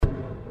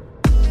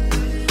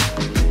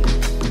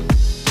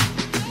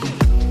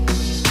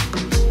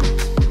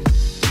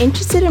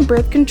Interested in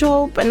birth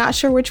control, but not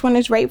sure which one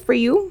is right for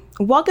you?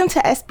 Welcome to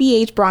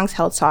SBH Bronx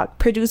Health Talk,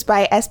 produced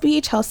by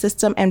SBH Health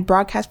System and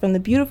broadcast from the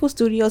beautiful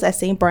studios at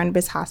St.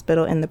 Barnabas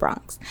Hospital in the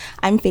Bronx.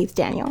 I'm Faith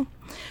Daniel.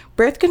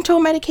 Birth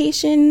control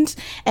medications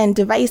and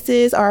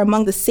devices are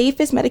among the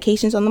safest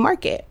medications on the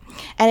market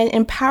and an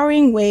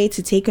empowering way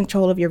to take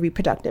control of your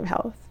reproductive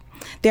health.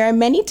 There are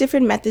many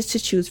different methods to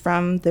choose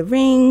from: the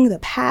ring, the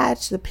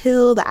patch, the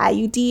pill, the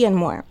IUD, and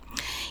more.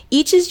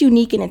 Each is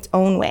unique in its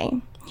own way.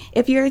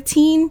 If you're a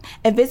teen,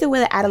 a visit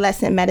with an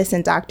adolescent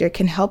medicine doctor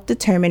can help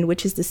determine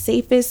which is the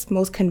safest,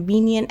 most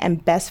convenient,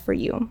 and best for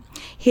you.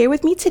 Here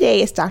with me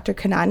today is Dr.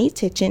 Kanani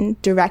Tichin,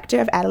 Director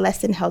of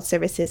Adolescent Health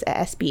Services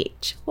at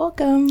SBH.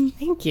 Welcome.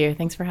 Thank you.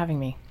 Thanks for having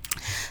me.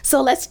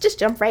 So let's just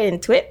jump right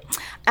into it.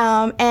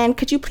 And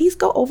could you please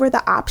go over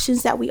the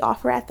options that we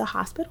offer at the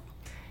hospital?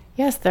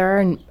 Yes, there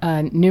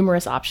are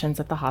numerous options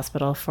at the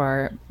hospital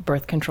for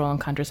birth control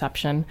and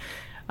contraception.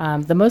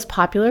 The most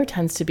popular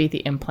tends to be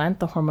the implant,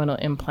 the hormonal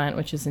implant,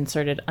 which is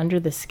inserted under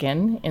the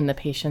skin in the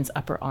patient's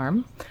upper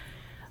arm.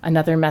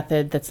 Another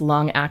method that's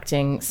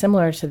long-acting,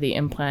 similar to the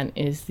implant,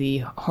 is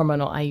the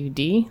hormonal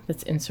IUD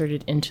that's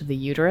inserted into the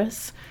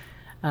uterus.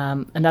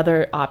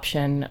 Another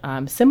option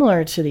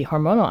similar to the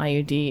hormonal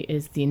IUD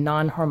is the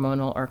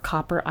non-hormonal or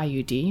copper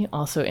IUD,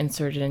 also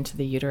inserted into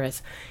the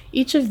uterus.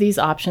 Each of these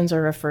options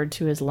are referred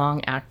to as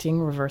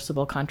long-acting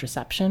reversible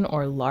contraception,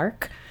 or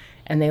LARC,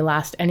 and they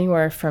last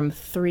anywhere from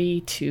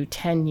 3 to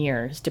 10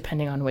 years,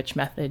 depending on which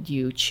method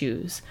you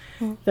choose.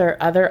 There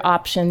are other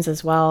options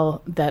as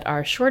well that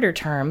are shorter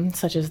term,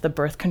 such as the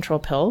birth control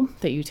pill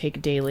that you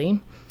take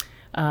daily,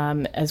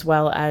 as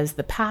well as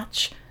the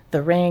patch,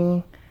 the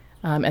ring,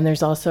 and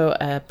there's also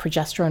a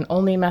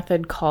progesterone-only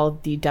method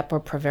called the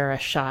Depo-Provera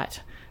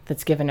shot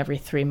that's given every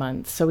 3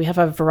 months. So we have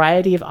a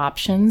variety of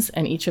options,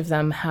 and each of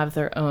them have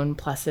their own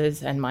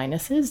pluses and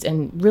minuses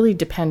and really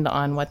depend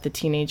on what the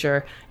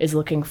teenager is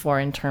looking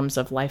for in terms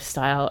of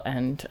lifestyle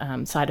and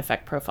side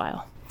effect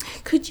profile.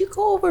 Could you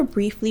go over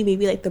briefly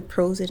maybe like the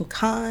pros and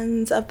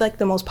cons of like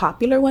the most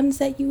popular ones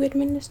that you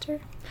administer?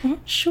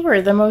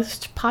 Sure. The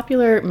most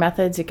popular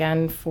methods,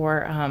 again,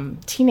 for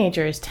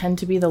teenagers tend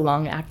to be the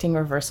long-acting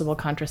reversible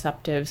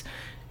contraceptives,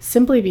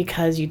 simply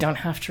because you don't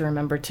have to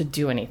remember to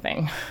do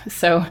anything.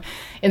 So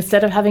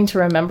instead of having to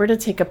remember to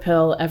take a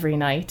pill every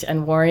night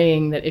and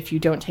worrying that if you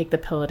don't take the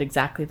pill at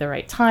exactly the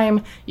right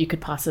time, you could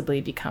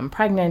possibly become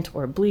pregnant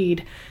or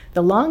bleed,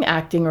 the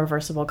long-acting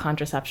reversible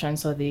contraception,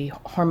 so the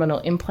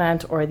hormonal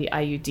implant or the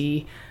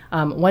IUD,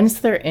 once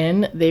they're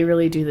in, they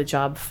really do the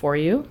job for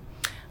you.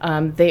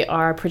 They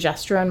are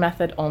progesterone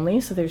method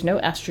only, so there's no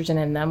estrogen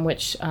in them,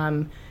 which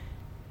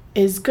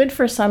is good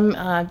for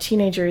some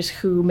teenagers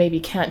who maybe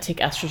can't take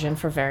estrogen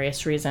for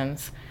various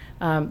reasons.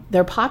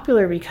 They're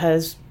popular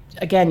because,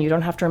 again, you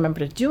don't have to remember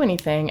to do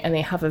anything, and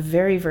they have a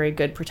very, very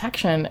good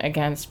protection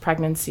against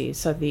pregnancy.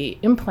 So the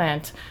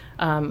implant,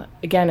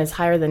 again, is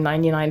higher than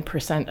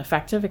 99%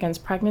 effective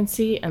against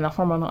pregnancy, and the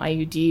hormonal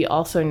IUD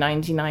also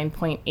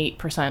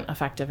 99.8%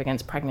 effective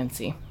against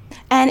pregnancy.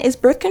 And is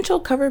birth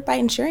control covered by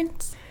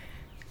insurance?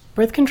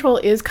 Birth control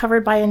is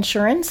covered by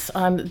insurance.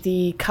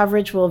 The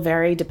coverage will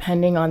vary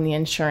depending on the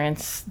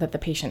insurance that the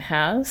patient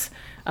has,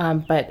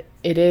 but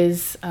it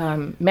is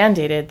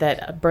mandated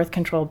that birth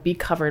control be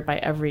covered by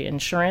every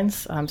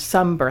insurance,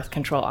 some birth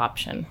control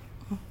option.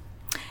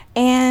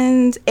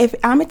 And if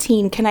I'm a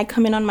teen, can I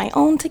come in on my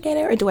own to get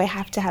it, or do I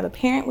have to have a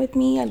parent with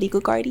me, a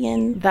legal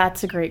guardian?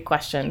 That's a great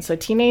question. So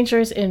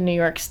teenagers in New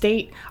York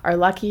State are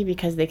lucky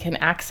because they can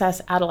access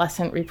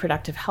adolescent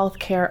reproductive health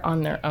care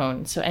on their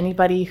own. So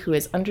anybody who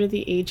is under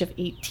the age of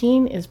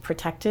 18 is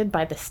protected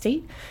by the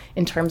state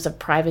in terms of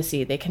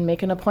privacy. They can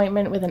make an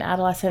appointment with an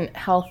adolescent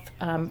health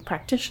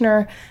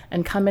practitioner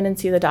and come in and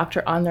see the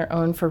doctor on their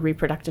own for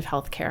reproductive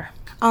health care.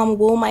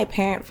 Will my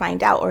parent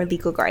find out or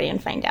legal guardian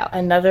find out?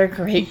 Another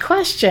great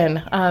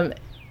question.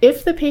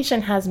 If the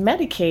patient has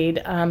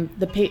Medicaid,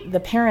 the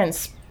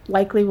parents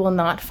likely will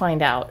not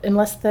find out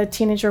unless the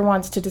teenager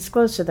wants to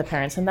disclose to the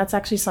parents. And that's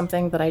actually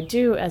something that I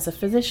do as a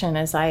physician.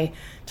 As I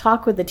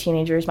talk with the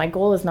teenagers, my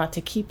goal is not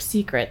to keep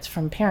secrets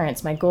from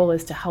parents. My goal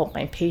is to help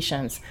my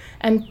patients.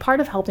 And part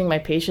of helping my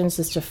patients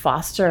is to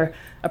foster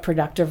a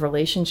productive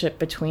relationship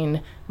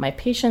between my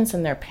patients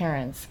and their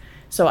parents.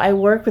 So I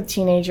work with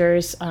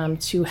teenagers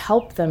to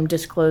help them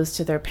disclose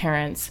to their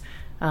parents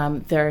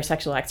their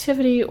sexual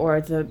activity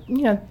or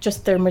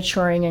just their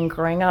maturing and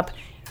growing up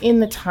in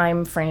the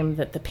time frame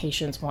that the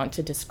patients want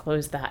to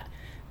disclose that.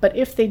 But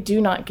if they do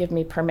not give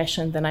me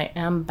permission, then I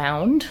am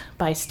bound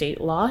by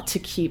state law to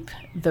keep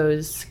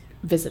those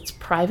visits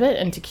private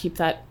and to keep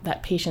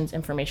that patient's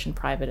information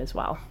private as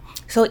well.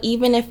 So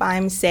even if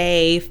I'm,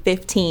 say,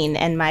 15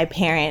 and my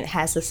parent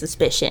has a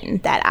suspicion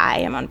that I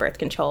am on birth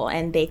control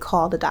and they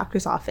call the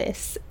doctor's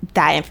office,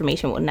 that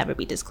information will never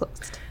be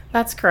disclosed?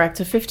 That's correct.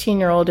 A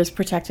 15-year-old is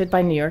protected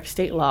by New York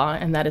state law,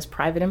 and that is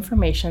private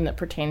information that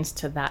pertains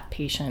to that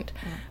patient.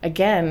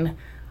 Again,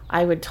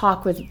 I would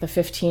talk with the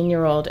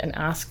 15-year-old and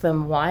ask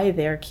them why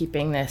they're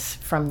keeping this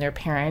from their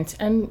parents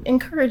and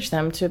encourage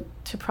them to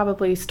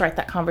probably start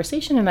that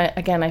conversation. And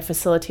I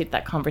facilitate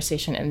that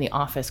conversation in the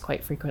office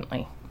quite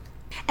frequently.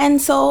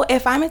 And so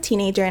if I'm a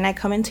teenager and I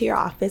come into your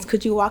office,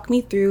 could you walk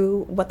me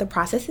through what the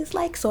process is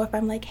like? So if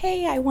I'm like,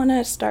 hey, I want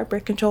to start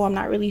birth control, I'm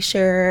not really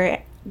sure,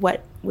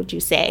 what would you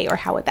say or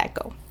how would that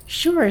go?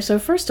 Sure. So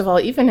first of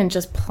all, even in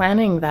just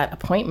planning that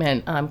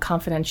appointment,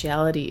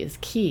 confidentiality is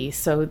key.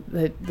 So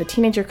the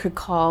teenager could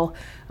call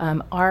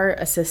our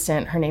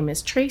assistant, her name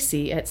is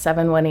Tracy, at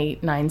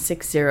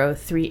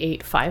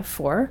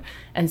 718-960-3854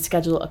 and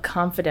schedule a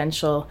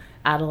confidential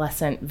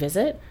adolescent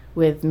visit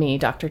with me,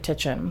 Dr.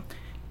 Titchem.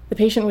 The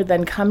patient would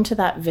then come to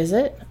that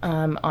visit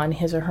on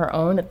his or her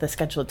own at the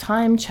scheduled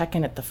time, check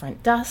in at the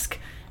front desk,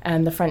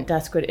 and the front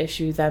desk would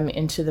issue them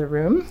into the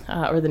room,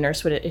 or the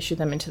nurse would issue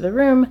them into the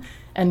room,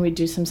 and we'd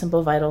do some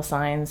simple vital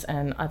signs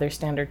and other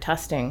standard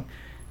testing.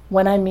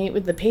 When I meet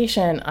with the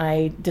patient,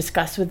 I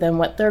discuss with them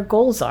what their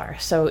goals are.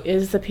 So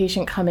is the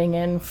patient coming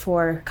in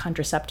for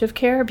contraceptive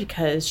care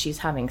because she's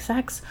having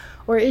sex,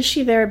 or is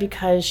she there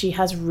because she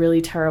has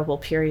really terrible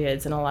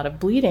periods and a lot of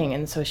bleeding,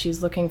 and so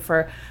she's looking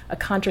for a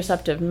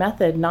contraceptive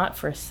method, not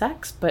for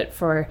sex, but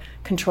for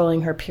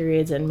controlling her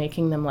periods and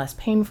making them less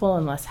painful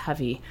and less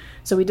heavy.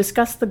 So we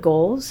discuss the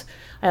goals.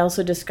 I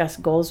also discuss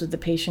goals with the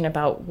patient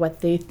about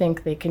what they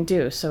think they can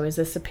do. So is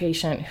this a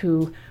patient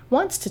who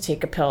wants to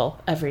take a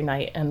pill every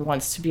night and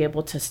wants to be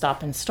able to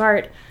stop and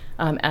start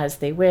as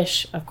they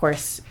wish, of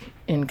course,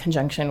 in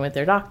conjunction with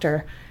their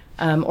doctor?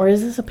 Or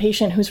is this a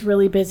patient who's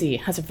really busy,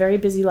 has a very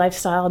busy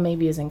lifestyle,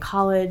 maybe is in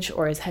college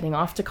or is heading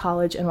off to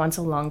college and wants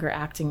a longer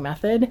acting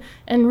method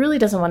and really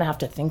doesn't want to have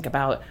to think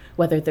about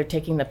whether they're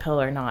taking the pill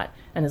or not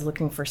and is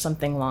looking for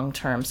something long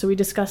term? So we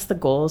discuss the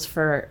goals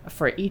for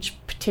each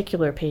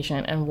particular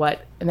patient and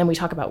then we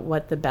talk about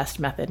what the best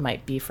method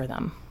might be for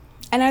them.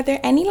 And are there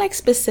any like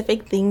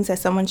specific things that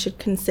someone should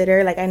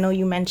consider? Like I know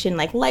you mentioned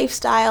like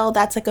lifestyle,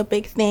 that's like a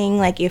big thing.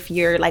 Like if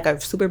you're like a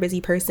super busy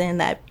person,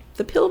 that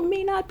the pill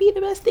may not be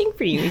the best thing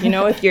for you,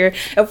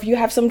 if you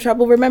have some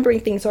trouble remembering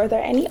things. So are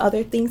there any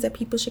other things that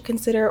people should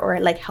consider, or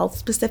like health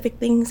specific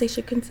things they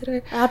should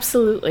consider?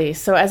 Absolutely.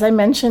 So as I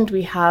mentioned,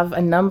 we have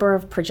a number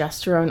of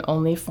progesterone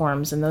only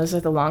forms, and those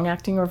are the long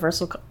acting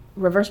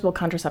reversible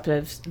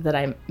contraceptives that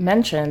I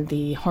mentioned,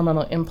 the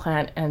hormonal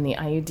implant and the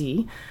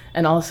IUD,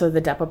 and also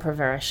the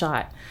Depo-Provera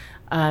shot.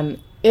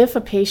 If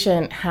a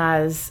patient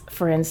has,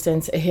 for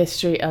instance, a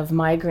history of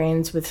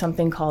migraines with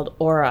something called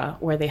aura,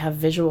 where they have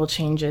visual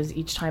changes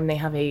each time they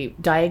have a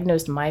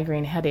diagnosed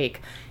migraine headache,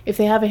 if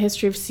they have a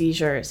history of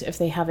seizures, if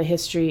they have a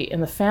history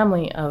in the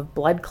family of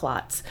blood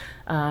clots,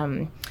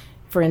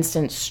 for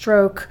instance,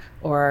 stroke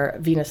or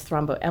venous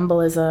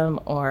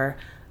thromboembolism or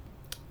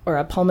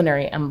a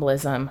pulmonary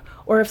embolism,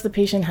 or if the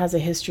patient has a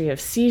history of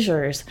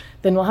seizures,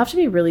 then we'll have to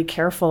be really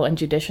careful and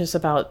judicious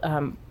about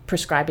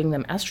prescribing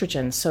them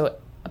estrogen. So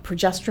a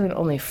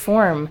progesterone-only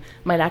form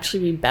might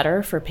actually be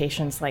better for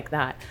patients like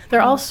that.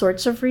 There are all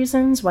sorts of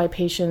reasons why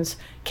patients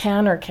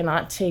can or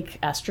cannot take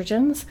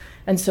estrogens,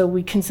 and so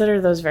we consider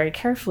those very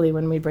carefully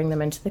when we bring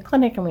them into the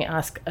clinic, and we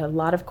ask a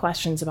lot of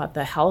questions about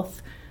the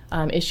health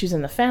issues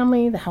in the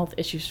family, the health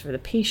issues for the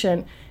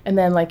patient, and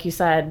then, like you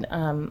said,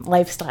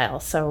 lifestyle.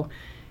 So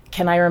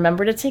can I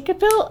remember to take a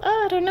pill?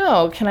 I don't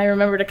know. Can I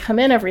remember to come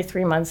in every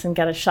 3 months and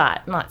get a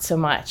shot? Not so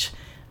much.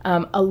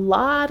 A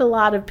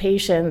lot of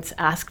patients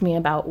ask me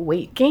about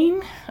weight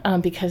gain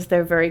because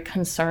they're very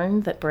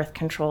concerned that birth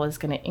control is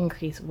going to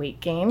increase weight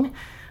gain.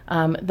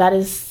 That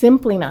is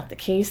simply not the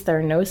case. There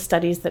are no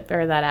studies that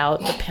bear that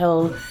out. The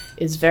pill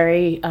is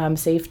very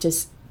safe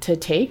to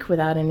take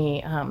without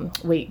any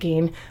weight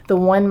gain. The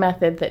one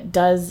method that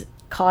does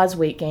cause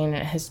weight gain, and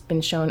it has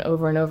been shown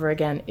over and over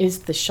again,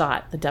 is the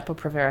shot, the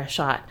Depo-Provera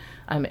shot,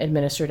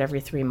 administered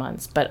every 3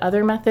 months. But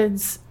other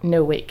methods,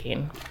 no weight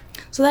gain.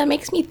 So that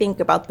makes me think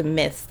about the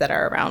myths that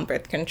are around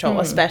birth control,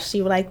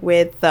 especially like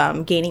with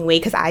gaining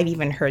weight, because I've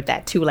even heard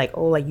that too, like,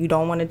 oh, like you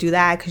don't want to do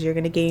that because you're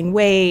going to gain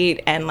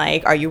weight, and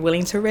like, are you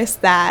willing to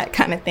risk that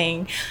kind of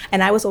thing?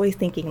 And I was always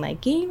thinking like,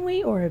 gain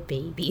weight or a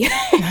baby?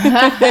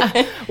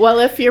 Well,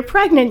 if you're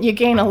pregnant, you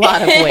gain a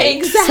lot of weight.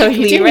 Exactly, so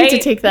you do right? need to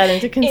take that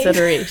into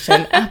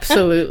consideration.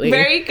 Absolutely.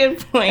 Very good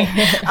point.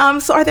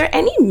 So are there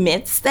any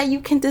myths that you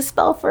can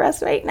dispel for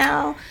us right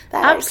now?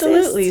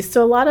 Absolutely. Exist?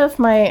 So a lot of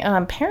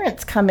my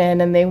parents come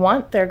in and they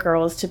want their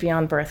girls to be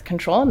on birth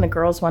control, and the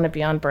girls want to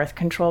be on birth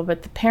control,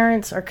 but the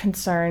parents are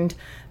concerned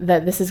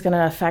that this is going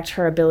to affect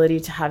her ability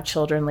to have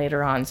children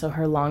later on, so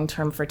her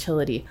long-term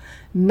fertility.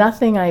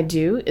 Nothing I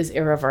do is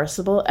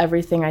irreversible.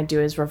 Everything I do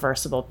is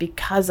reversible.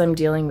 Because I'm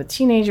dealing with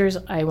teenagers,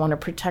 I want to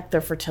protect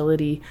their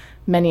fertility.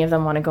 Many of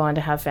them want to go on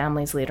to have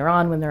families later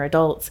on when they're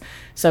adults.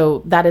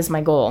 So that is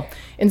my goal.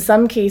 In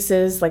some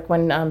cases, like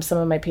when some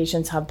of my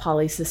patients have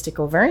polycystic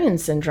ovarian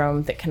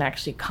syndrome that can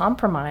actually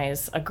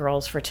compromise a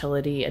girl's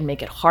fertility and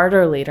make it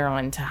harder later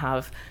on to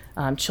have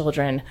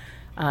children,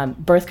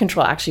 birth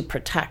control actually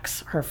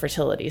protects her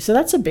fertility. So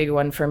that's a big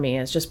one for me,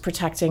 is just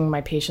protecting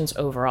my patient's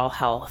overall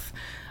health.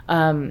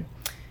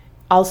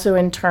 Also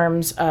in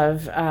terms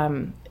of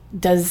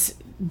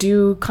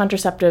do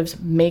contraceptives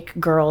make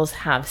girls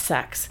have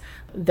sex?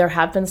 There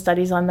have been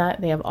studies on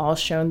that. They have all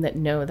shown that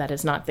no, that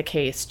is not the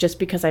case. Just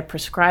because I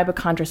prescribe a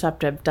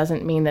contraceptive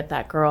doesn't mean that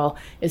that girl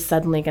is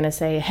suddenly going to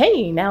say,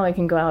 hey, now I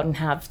can go out and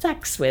have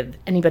sex with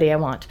anybody I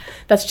want.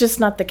 That's just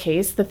not the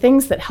case. The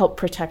things that help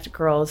protect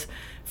girls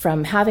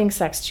from having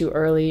sex too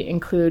early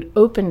include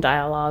open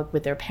dialogue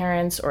with their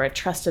parents or a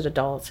trusted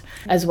adult,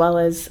 as well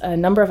as a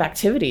number of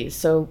activities.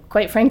 So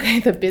quite frankly,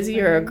 the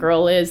busier a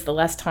girl is, the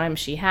less time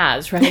she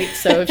has, right?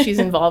 So if she's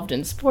involved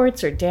in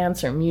sports or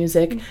dance or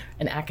music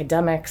and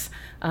academics,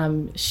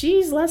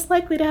 she's less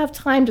likely to have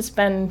time to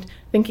spend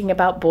thinking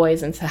about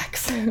boys and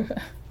sex.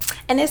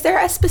 And is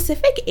there a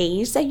specific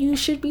age that you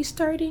should be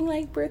starting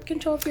like birth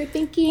control if you're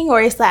thinking,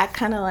 or is that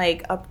kind of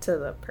like up to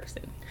the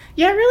person?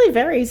 Yeah, it really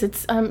varies.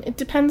 It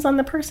depends on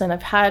the person.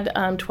 I've had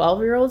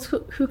 12-year-olds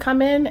who come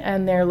in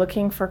and they're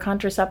looking for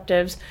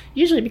contraceptives,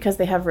 usually because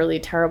they have really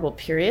terrible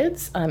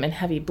periods and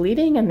heavy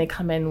bleeding, and they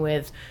come in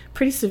with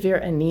pretty severe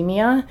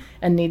anemia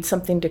and need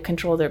something to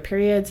control their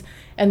periods.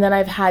 And then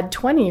I've had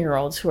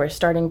 20-year-olds who are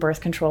starting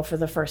birth control for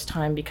the first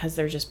time because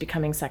they're just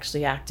becoming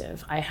sexually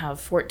active. I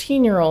have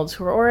 14-year-olds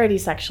who are already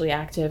sexually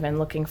active and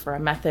looking for a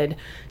method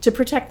to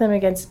protect them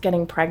against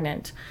getting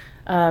pregnant.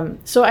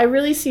 So I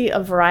really see a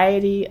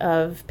variety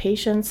of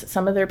patients.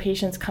 Some of their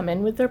patients come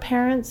in with their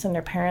parents, and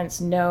their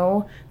parents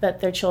know that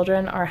their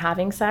children are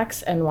having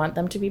sex and want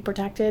them to be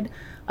protected.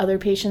 Other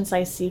patients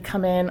I see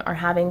come in are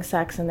having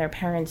sex and their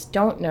parents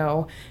don't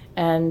know,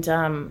 and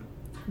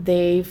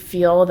they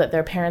feel that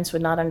their parents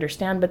would not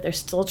understand, but they're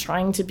still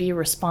trying to be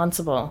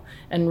responsible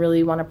and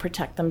really want to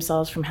protect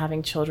themselves from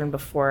having children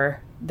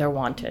before they're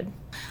wanted.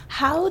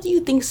 How do you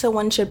think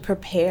someone should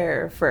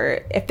prepare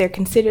for, if they're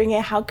considering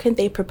it, how can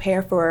they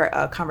prepare for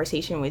a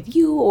conversation with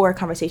you or a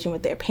conversation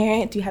with their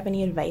parent? Do you have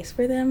any advice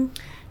for them?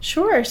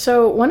 Sure.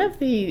 So one of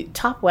the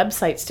top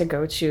websites to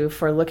go to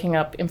for looking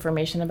up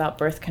information about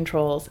birth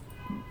control is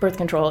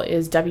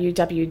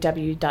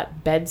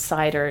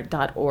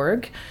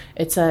www.bedsider.org.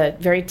 It's a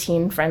very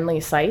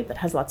teen-friendly site that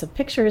has lots of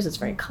pictures. It's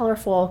very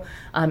colorful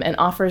and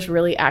offers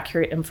really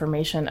accurate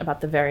information about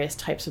the various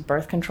types of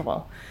birth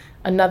control.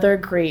 Another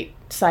great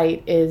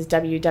site is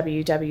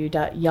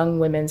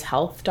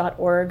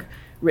www.youngwomenshealth.org,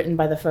 written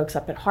by the folks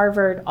up at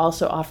Harvard.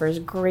 Also offers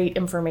great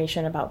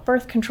information about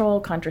birth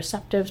control,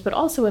 contraceptives, but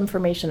also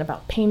information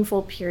about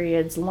painful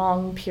periods,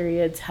 long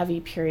periods, heavy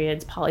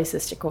periods,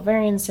 polycystic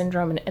ovarian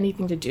syndrome, and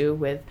anything to do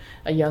with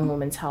a young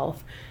woman's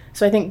health.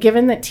 So I think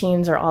given that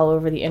teens are all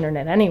over the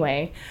internet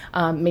anyway,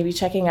 maybe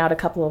checking out a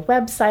couple of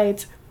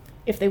websites.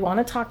 If they want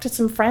to talk to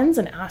some friends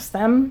and ask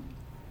them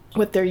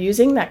what they're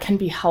using, that can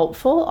be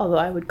helpful, although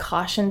I would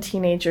caution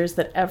teenagers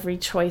that every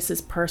choice is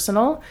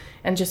personal,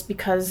 and just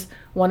because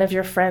one of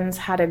your friends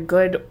had a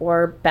good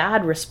or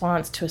bad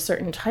response to a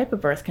certain type of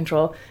birth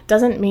control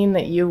doesn't mean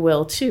that you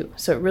will too.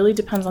 So it really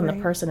depends on the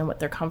person and what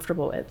they're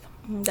comfortable with.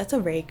 That's a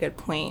very good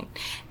point.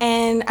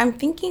 And I'm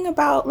thinking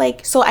about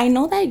so I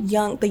know that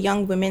the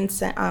Young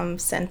Women's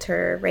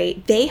Center,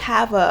 right? They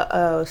have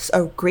a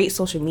great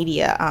social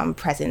media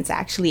presence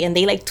actually, and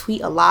they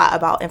tweet a lot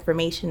about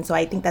information. So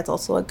I think that's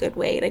also a good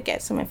way to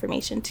get some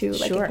information too,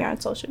 if you're on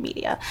social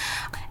media.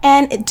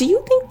 And do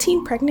you think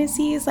teen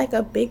pregnancy is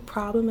a big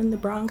problem in the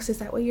Bronx? Is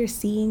that what you're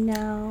seeing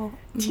now?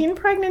 Teen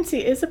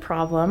pregnancy is a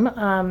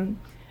problem.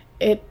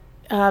 It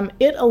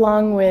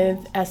along with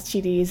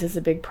STDs is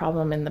a big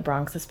problem in the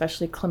Bronx,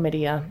 especially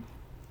chlamydia.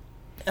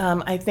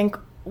 I think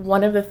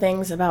one of the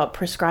things about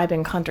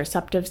prescribing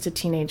contraceptives to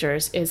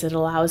teenagers is it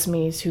allows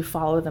me to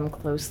follow them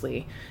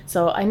closely.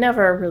 So I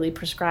never really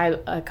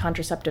prescribe a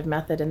contraceptive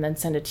method and then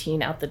send a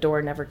teen out the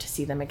door never to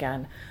see them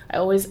again. I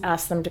always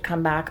ask them to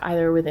come back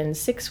either within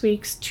 6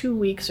 weeks, 2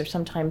 weeks, or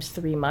sometimes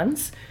 3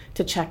 months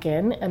to check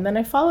in. And then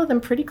I follow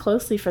them pretty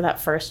closely for that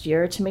first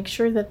year to make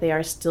sure that they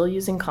are still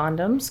using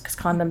condoms, because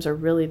condoms are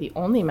really the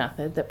only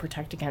method that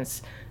protect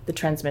against the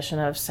transmission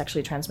of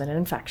sexually transmitted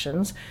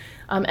infections,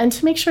 and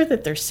to make sure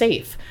that they're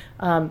safe.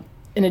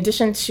 In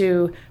addition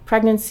to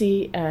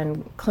pregnancy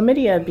and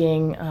chlamydia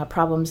being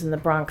problems in the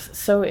Bronx,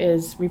 so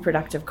is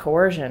reproductive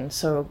coercion.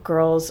 So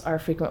girls are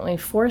frequently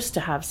forced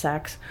to have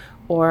sex,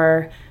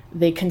 or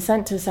they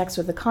consent to sex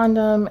with a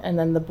condom, and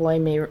then the boy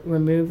may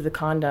remove the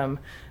condom,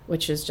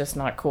 which is just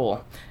not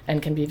cool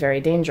and can be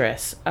very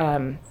dangerous.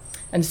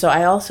 And so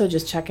I also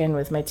just check in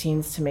with my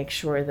teens to make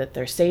sure that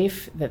they're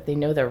safe, that they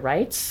know their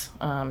rights,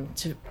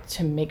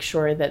 to make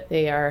sure that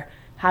they are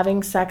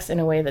having sex in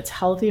a way that's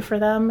healthy for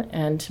them,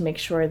 and to make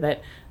sure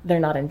that they're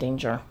not in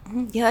danger.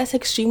 Yeah, that's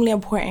extremely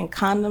important.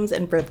 Condoms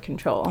and birth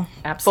control.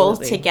 Absolutely.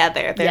 Both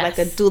together. They're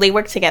Yes. they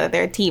work together.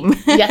 They're a team.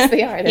 Yes,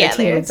 they are. They're a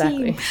team, they're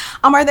exactly. a team.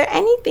 Are there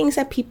any things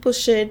that people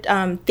should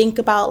think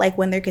about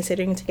when they're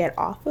considering to get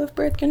off of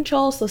birth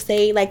control? So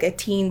say a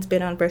teen's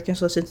been on birth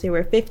control since they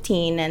were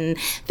 15 and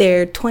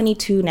they're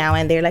 22 now,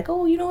 and they're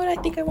oh, you know what? I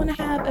think I want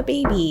to have a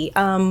baby.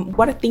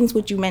 What things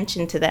would you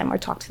mention to them or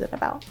talk to them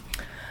about?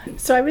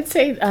 So I would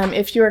say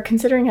if you're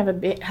considering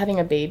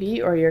having a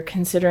baby, or you're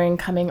considering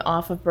coming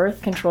off of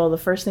birth control, the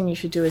first thing you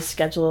should do is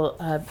schedule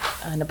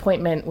an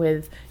appointment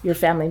with your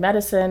family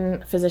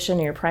medicine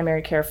physician or your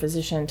primary care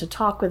physician to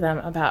talk with them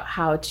about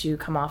how to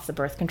come off the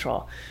birth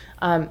control.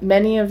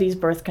 Many of these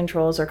birth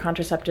controls or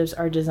contraceptives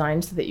are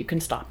designed so that you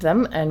can stop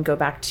them and go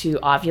back to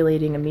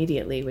ovulating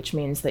immediately, which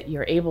means that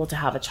you're able to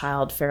have a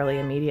child fairly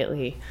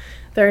immediately.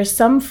 There are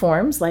some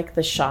forms, like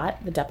the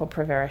shot, the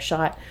Depo-Provera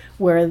shot,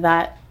 where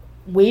that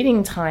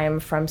waiting time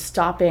from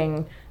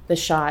stopping the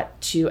shot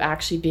to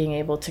actually being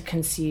able to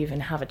conceive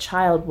and have a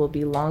child will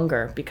be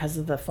longer because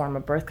of the form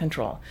of birth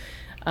control.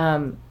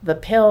 The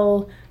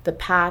pill, the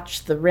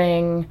patch, the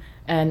ring,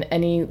 and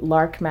any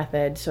LARC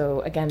method,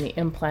 so again, the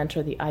implant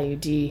or the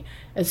IUD,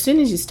 as soon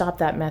as you stop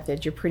that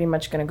method, you're pretty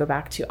much going to go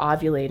back to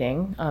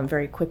ovulating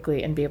very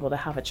quickly and be able to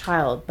have a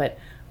child. But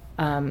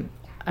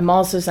I'm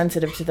also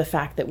sensitive to the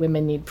fact that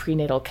women need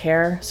prenatal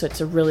care, so it's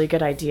a really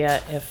good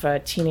idea if a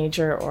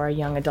teenager or a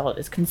young adult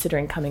is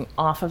considering coming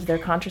off of their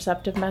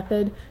contraceptive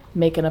method,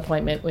 make an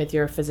appointment with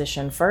your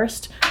physician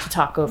first to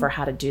talk over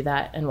how to do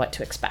that and what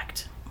to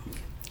expect.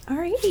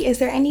 Alrighty, is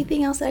there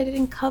anything else that I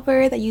didn't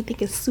cover that you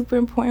think is super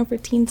important for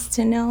teens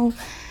to know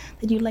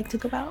that you'd like to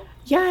go about?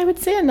 Yeah, I would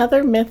say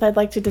another myth I'd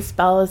like to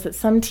dispel is that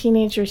some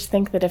teenagers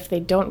think that if they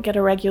don't get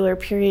a regular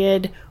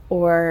period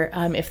or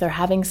if they're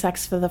having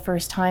sex for the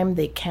first time,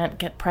 they can't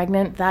get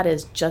pregnant. That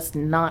is just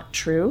not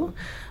true.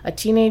 A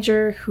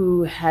teenager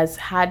who has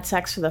had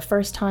sex for the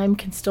first time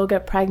can still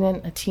get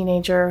pregnant. A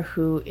teenager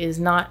who is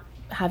not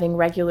having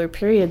regular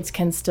periods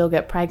can still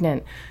get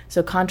pregnant.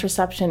 So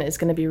contraception is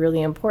going to be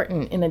really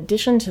important. In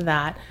addition to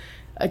that,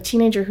 a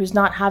teenager who's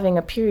not having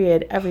a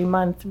period every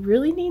month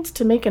really needs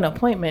to make an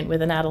appointment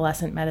with an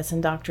adolescent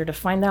medicine doctor to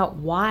find out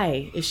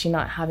why is she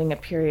not having a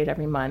period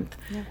every month.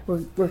 Yeah.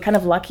 We're kind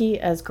of lucky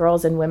as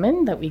girls and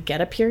women that we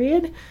get a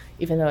period,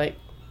 even though it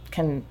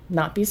can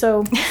not be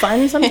so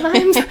fun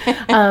sometimes.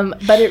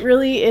 But it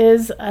really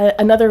is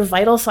another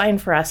vital sign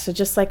for us. So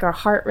just like our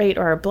heart rate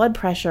or our blood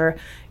pressure,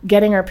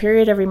 getting our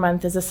period every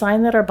month is a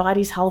sign that our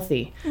body's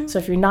healthy. Mm-hmm. So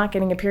if you're not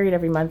getting a period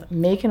every month,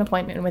 make an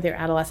appointment with your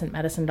adolescent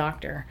medicine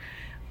doctor.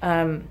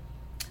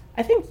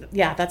 I think,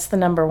 that's the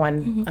number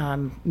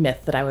one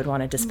myth that I would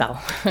want to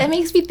dispel. That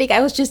makes me think, I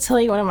was just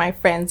telling one of my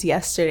friends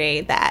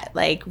yesterday that,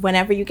 like,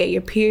 whenever you get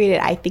your period,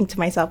 I think to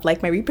myself,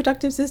 like, my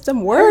reproductive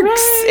system works.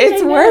 Right,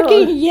 it's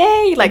working.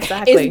 Yay. Like,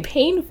 exactly. It's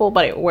painful,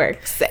 but it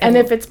works. And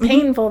if it's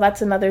painful,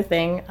 that's another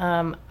thing.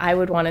 I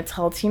would want to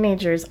tell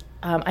teenagers,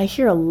 I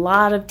hear a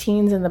lot of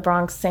teens in the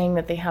Bronx saying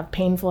that they have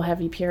painful,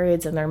 heavy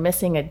periods and they're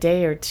missing a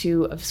day or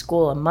two of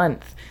school a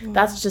month. Yeah.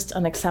 That's just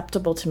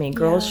unacceptable to me.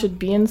 Girls should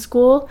be in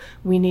school.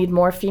 We need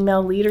more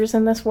female leaders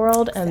in this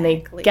world, and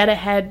they get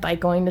ahead by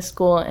going to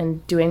school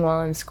and doing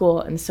well in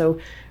school. And so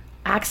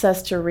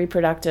access to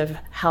reproductive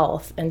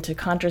health and to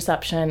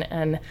contraception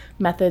and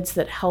methods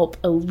that help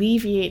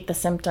alleviate the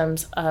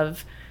symptoms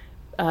of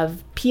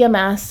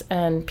PMS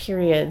and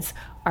periods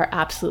are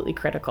absolutely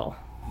critical.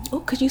 Oh,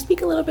 could you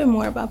speak a little bit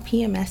more about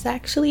PMS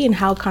actually and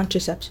how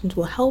contraceptions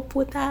will help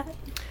with that?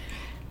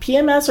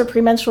 PMS or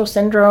premenstrual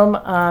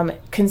syndrome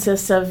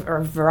consists of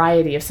a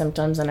variety of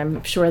symptoms, and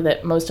I'm sure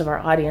that most of our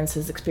audience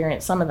has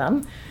experienced some of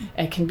them.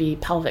 It can be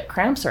pelvic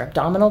cramps or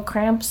abdominal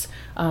cramps,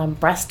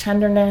 breast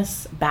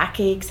tenderness,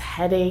 backaches,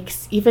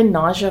 headaches, even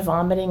nausea,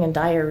 vomiting, and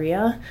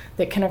diarrhea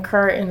that can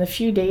occur in the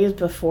few days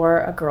before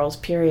a girl's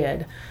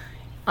period.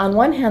 On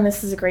one hand,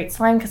 this is a great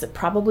sign because it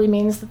probably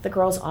means that the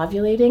girl's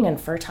ovulating and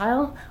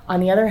fertile. On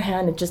the other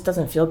hand, it just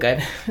doesn't feel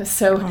good.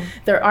 So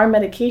there are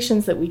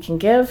medications that we can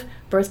give,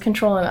 birth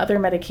control and other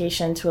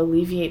medication to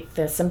alleviate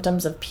the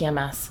symptoms of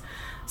PMS.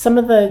 Some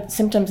of the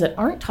symptoms that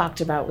aren't talked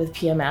about with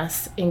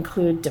PMS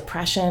include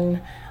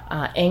depression,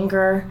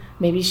 anger,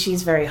 maybe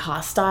she's very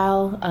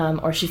hostile,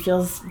 or she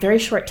feels very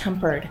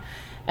short-tempered.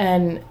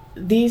 And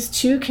these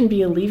too can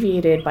be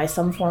alleviated by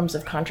some forms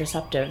of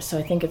contraceptives. So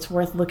I think it's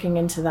worth looking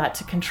into that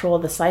to control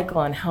the cycle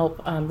and help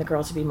the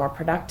girls to be more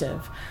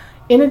productive.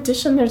 In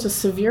addition, there's a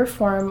severe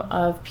form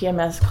of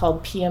PMS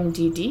called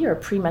PMDD, or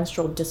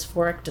premenstrual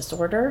dysphoric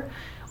disorder,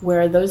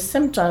 where those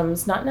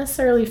symptoms, not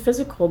necessarily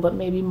physical, but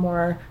maybe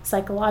more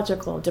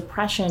psychological,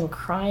 depression,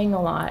 crying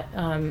a lot,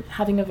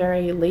 having a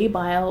very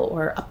labile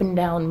or up and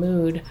down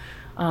mood,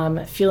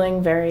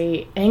 feeling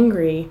very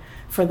angry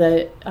for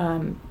the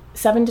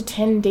 7 to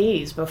 10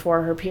 days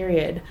before her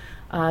period,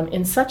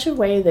 in such a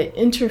way that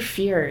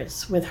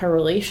interferes with her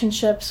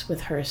relationships,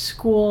 with her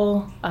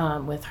school,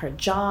 with her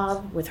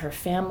job, with her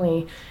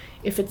family.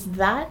 If it's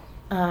that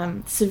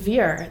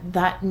severe,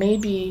 that may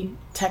be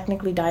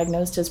technically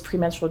diagnosed as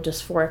premenstrual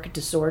dysphoric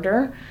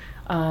disorder,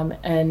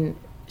 and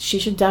she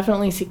should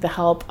definitely seek the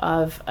help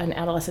of an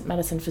adolescent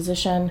medicine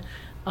physician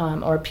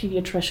or a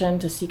pediatrician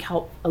to seek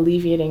help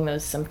alleviating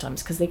those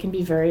symptoms, because they can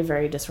be very,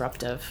 very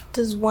disruptive.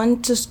 Does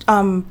one just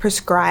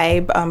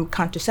prescribe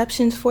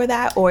contraceptions for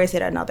that, or is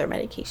it another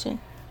medication?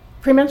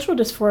 Premenstrual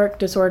dysphoric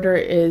disorder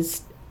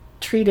is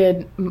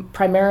treated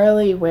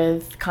primarily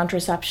with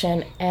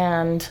contraception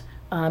and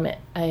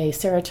a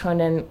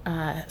serotonin,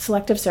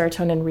 selective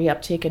serotonin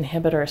reuptake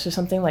inhibitor, so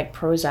something like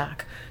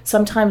Prozac.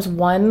 Sometimes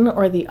one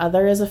or the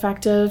other is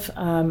effective.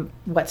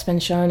 What's been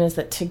shown is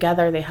that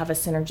together they have a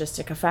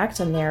synergistic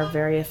effect, and they're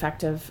very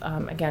effective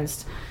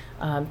against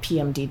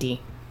PMDD.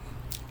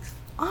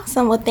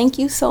 Awesome. Well, thank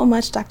you so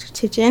much, Dr.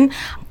 Tidgen.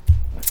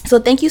 So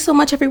thank you so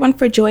much, everyone,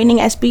 for joining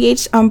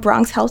SBH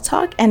Bronx Health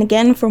Talk. And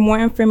again, for more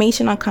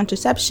information on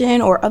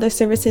contraception or other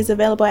services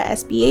available at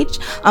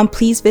SBH,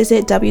 please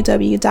visit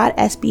www.sbhny.org.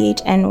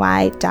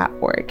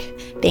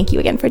 Thank you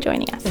again for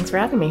joining us. Thanks for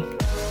having me.